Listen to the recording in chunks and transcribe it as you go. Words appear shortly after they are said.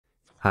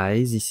Hi,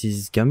 this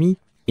is Gummy.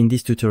 In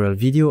this tutorial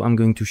video, I'm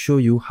going to show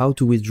you how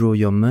to withdraw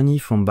your money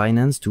from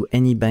Binance to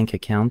any bank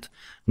account,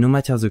 no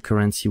matter the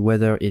currency,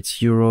 whether it's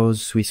euros,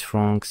 Swiss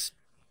francs,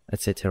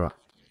 etc.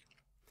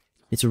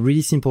 It's a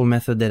really simple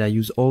method that I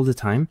use all the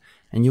time,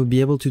 and you'll be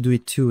able to do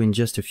it too in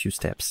just a few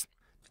steps.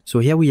 So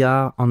here we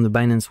are on the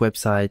Binance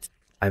website.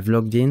 I've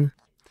logged in.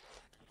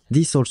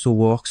 This also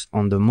works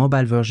on the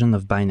mobile version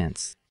of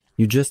Binance.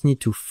 You just need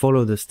to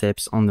follow the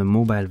steps on the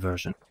mobile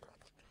version.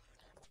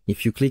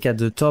 If you click at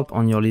the top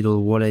on your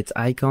little wallet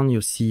icon,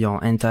 you'll see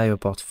your entire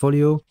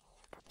portfolio.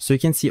 So you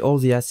can see all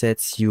the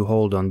assets you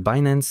hold on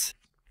Binance.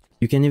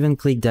 You can even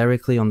click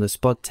directly on the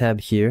Spot tab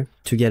here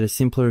to get a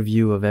simpler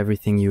view of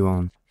everything you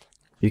own.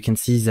 You can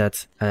see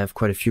that I have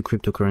quite a few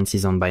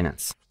cryptocurrencies on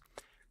Binance.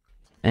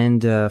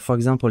 And for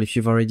example, if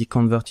you've already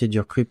converted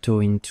your crypto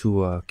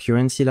into a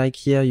currency like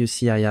here, you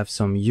see I have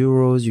some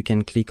euros. You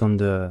can click on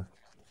the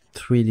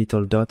three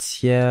little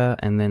dots here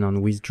and then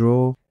on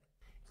withdraw.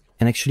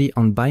 And actually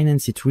on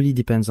Binance, it really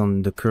depends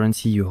on the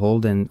currency you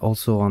hold and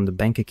also on the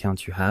bank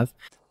account you have.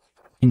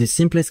 In the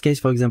simplest case,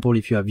 for example,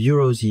 if you have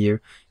euros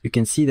here, you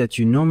can see that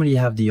you normally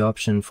have the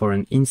option for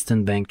an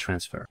instant bank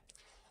transfer.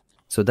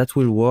 So that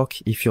will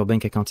work if your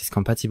bank account is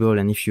compatible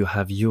and if you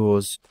have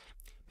euros.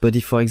 But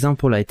if, for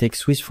example, I take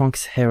Swiss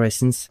francs here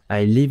since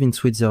I live in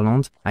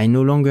Switzerland, I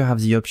no longer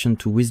have the option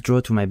to withdraw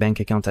to my bank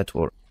account at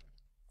all.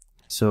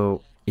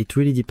 So it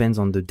really depends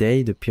on the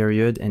day, the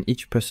period, and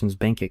each person's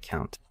bank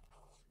account.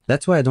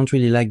 That's why I don't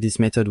really like this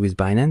method with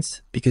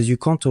Binance, because you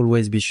can't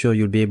always be sure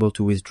you'll be able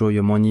to withdraw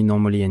your money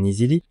normally and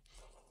easily.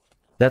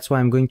 That's why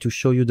I'm going to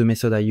show you the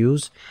method I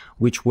use,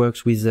 which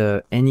works with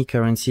any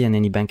currency and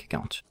any bank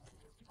account.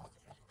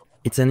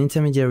 It's an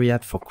intermediary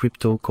app for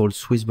crypto called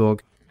Swissborg.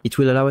 It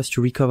will allow us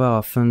to recover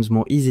our funds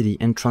more easily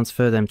and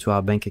transfer them to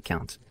our bank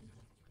account.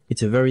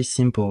 It's a very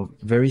simple,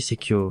 very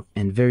secure,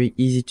 and very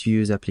easy to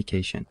use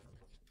application.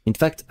 In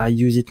fact, I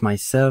use it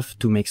myself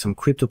to make some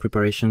crypto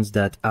preparations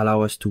that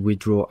allow us to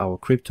withdraw our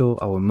crypto,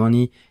 our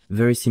money,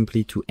 very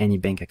simply to any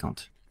bank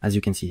account, as you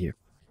can see here.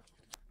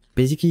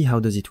 Basically, how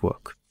does it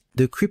work?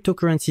 The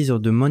cryptocurrencies or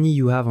the money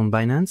you have on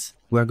Binance,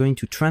 we are going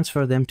to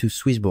transfer them to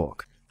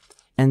Swissborg.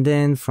 And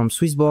then from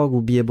Swissborg, we'll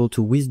be able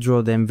to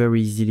withdraw them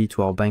very easily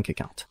to our bank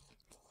account.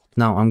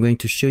 Now, I'm going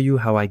to show you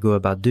how I go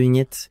about doing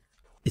it.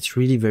 It's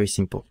really very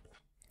simple.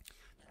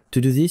 To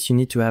do this, you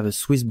need to have a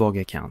Swissborg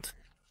account.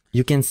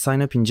 You can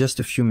sign up in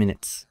just a few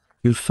minutes.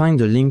 You'll find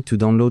the link to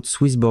download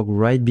Swissborg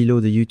right below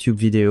the YouTube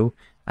video,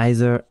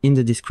 either in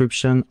the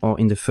description or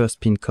in the first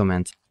pinned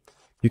comment.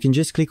 You can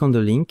just click on the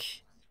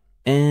link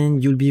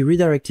and you'll be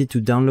redirected to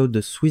download the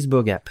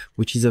Swissborg app,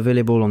 which is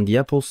available on the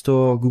Apple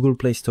Store, Google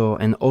Play Store,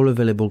 and all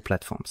available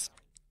platforms.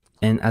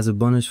 And as a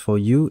bonus for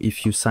you,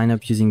 if you sign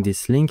up using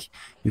this link,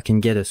 you can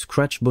get a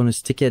scratch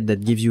bonus ticket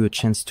that gives you a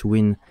chance to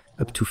win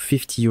up to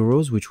 50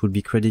 euros, which will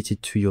be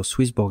credited to your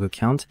Swissborg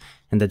account,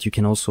 and that you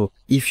can also,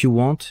 if you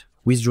want,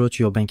 withdraw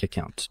to your bank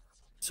account.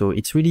 So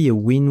it's really a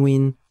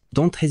win-win.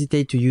 Don't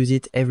hesitate to use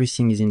it.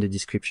 Everything is in the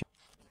description.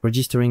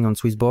 Registering on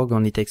Swissborg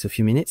only takes a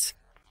few minutes.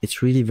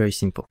 It's really very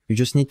simple. You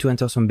just need to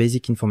enter some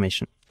basic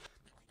information.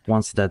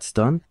 Once that's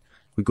done,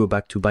 we go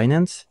back to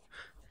Binance,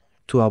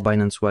 to our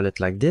Binance wallet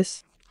like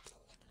this.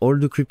 All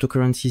the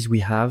cryptocurrencies we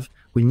have,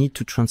 we need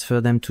to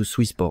transfer them to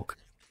Swissborg.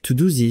 To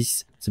do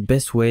this, the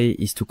best way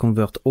is to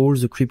convert all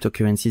the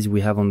cryptocurrencies we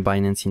have on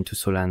Binance into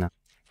Solana.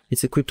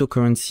 It's a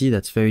cryptocurrency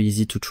that's very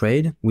easy to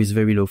trade with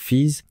very low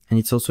fees, and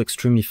it's also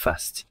extremely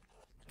fast.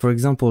 For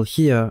example,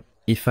 here,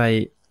 if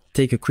I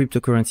take a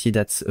cryptocurrency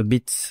that's a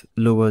bit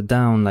lower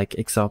down like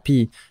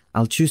XRP,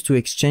 I'll choose to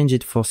exchange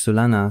it for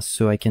Solana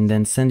so I can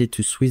then send it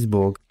to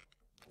Swissborg.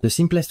 The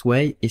simplest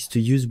way is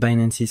to use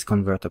Binance's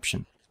convert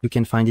option. You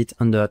can find it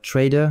under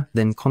Trader,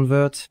 then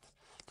Convert.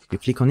 You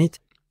click on it.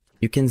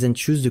 You can then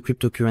choose the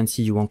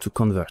cryptocurrency you want to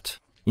convert.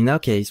 In our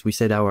case, we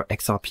set our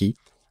XRP.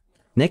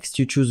 Next,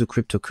 you choose the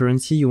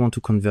cryptocurrency you want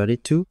to convert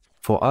it to.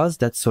 For us,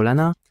 that's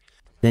Solana.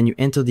 Then you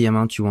enter the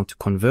amount you want to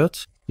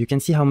convert. You can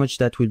see how much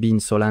that will be in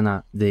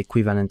Solana, the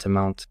equivalent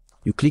amount.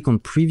 You click on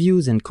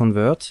Previews and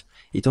Convert.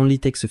 It only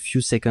takes a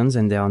few seconds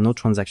and there are no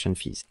transaction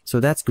fees. So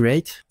that's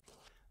great.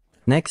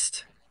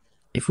 Next,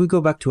 if we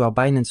go back to our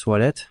Binance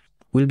wallet,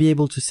 we'll be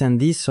able to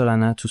send this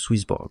Solana to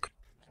Swissborg.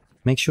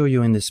 Make sure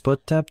you're in the Spot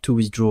tab to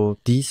withdraw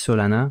this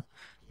Solana,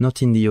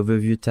 not in the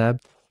Overview tab.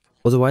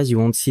 Otherwise, you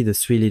won't see the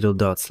three little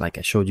dots like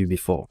I showed you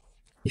before.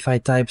 If I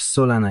type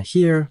Solana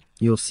here,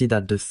 you'll see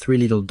that the three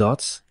little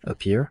dots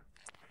appear,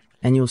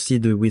 and you'll see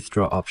the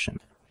withdraw option.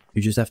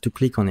 You just have to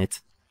click on it.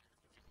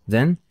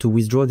 Then, to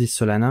withdraw this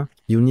Solana,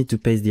 you'll need to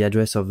paste the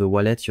address of the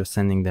wallet you're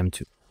sending them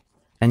to.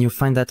 And you'll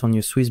find that on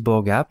your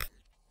Swissborg app.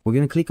 We're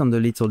going to click on the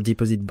little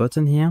deposit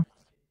button here.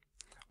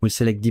 We'll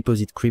select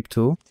Deposit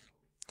Crypto.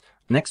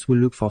 Next, we'll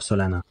look for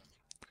Solana.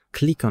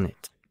 Click on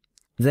it.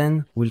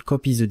 Then, we'll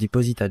copy the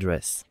deposit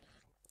address.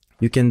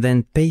 You can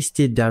then paste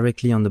it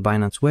directly on the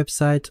Binance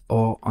website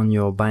or on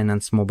your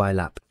Binance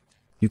mobile app.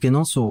 You can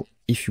also,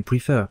 if you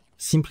prefer,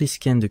 simply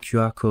scan the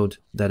QR code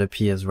that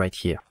appears right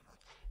here.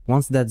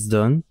 Once that's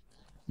done,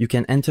 you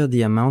can enter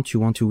the amount you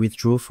want to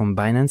withdraw from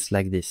Binance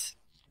like this.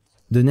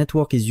 The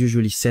network is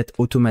usually set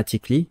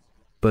automatically,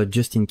 but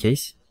just in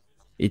case,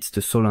 it's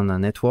the Solana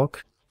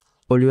network.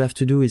 All you have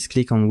to do is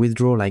click on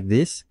withdraw like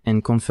this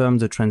and confirm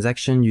the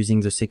transaction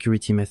using the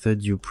security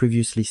method you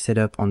previously set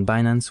up on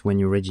Binance when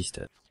you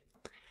registered.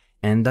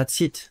 And that's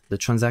it, the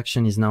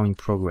transaction is now in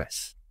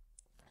progress.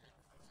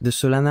 The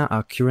Solana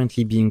are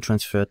currently being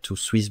transferred to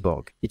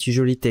Swissborg. It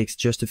usually takes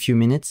just a few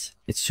minutes,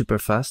 it's super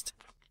fast.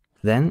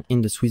 Then,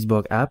 in the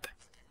Swissborg app,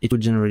 it will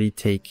generally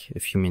take a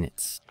few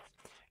minutes.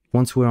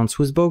 Once we're on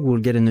Swissborg,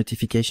 we'll get a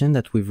notification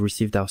that we've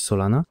received our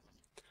Solana.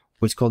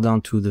 We'll scroll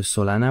down to the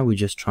Solana we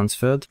just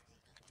transferred.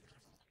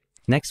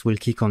 Next, we'll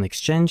click on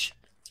Exchange.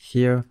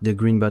 Here, the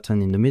green button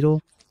in the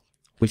middle.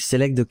 We'll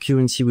select the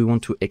currency we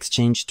want to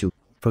exchange to.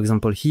 For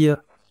example,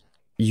 here,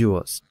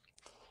 euros.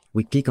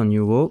 We click on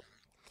euro.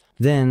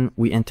 Then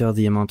we enter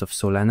the amount of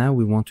Solana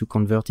we want to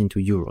convert into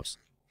euros.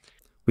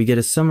 We get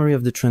a summary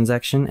of the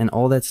transaction and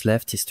all that's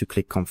left is to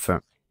click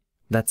confirm.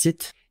 That's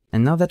it.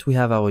 And now that we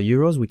have our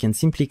euros, we can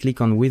simply click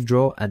on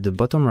withdraw at the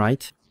bottom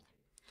right.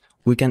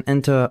 We can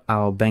enter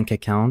our bank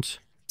account,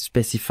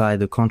 specify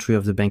the country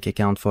of the bank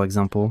account, for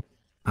example.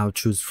 I'll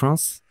choose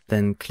France,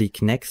 then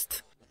click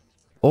next.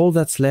 All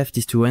that's left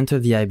is to enter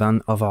the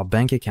IBAN of our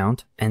bank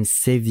account and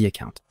save the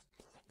account.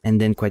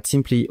 And then quite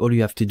simply, all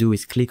you have to do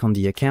is click on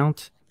the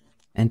account,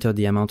 enter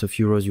the amount of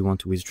euros you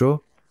want to withdraw,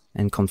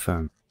 and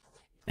confirm.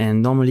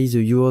 And normally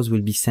the euros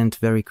will be sent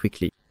very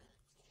quickly.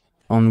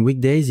 On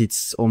weekdays,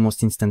 it's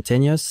almost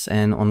instantaneous,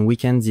 and on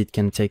weekends, it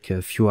can take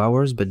a few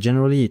hours, but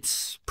generally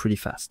it's pretty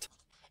fast.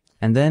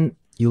 And then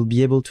you'll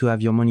be able to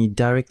have your money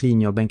directly in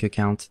your bank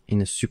account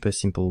in a super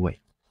simple way.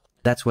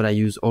 That's what I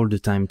use all the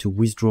time to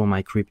withdraw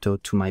my crypto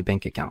to my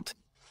bank account.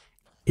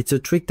 It's a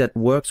trick that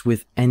works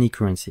with any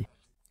currency.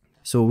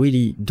 So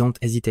really don't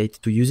hesitate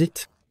to use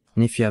it.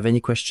 And if you have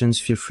any questions,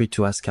 feel free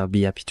to ask. I'll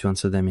be happy to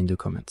answer them in the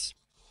comments.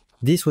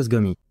 This was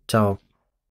Gummy. Ciao.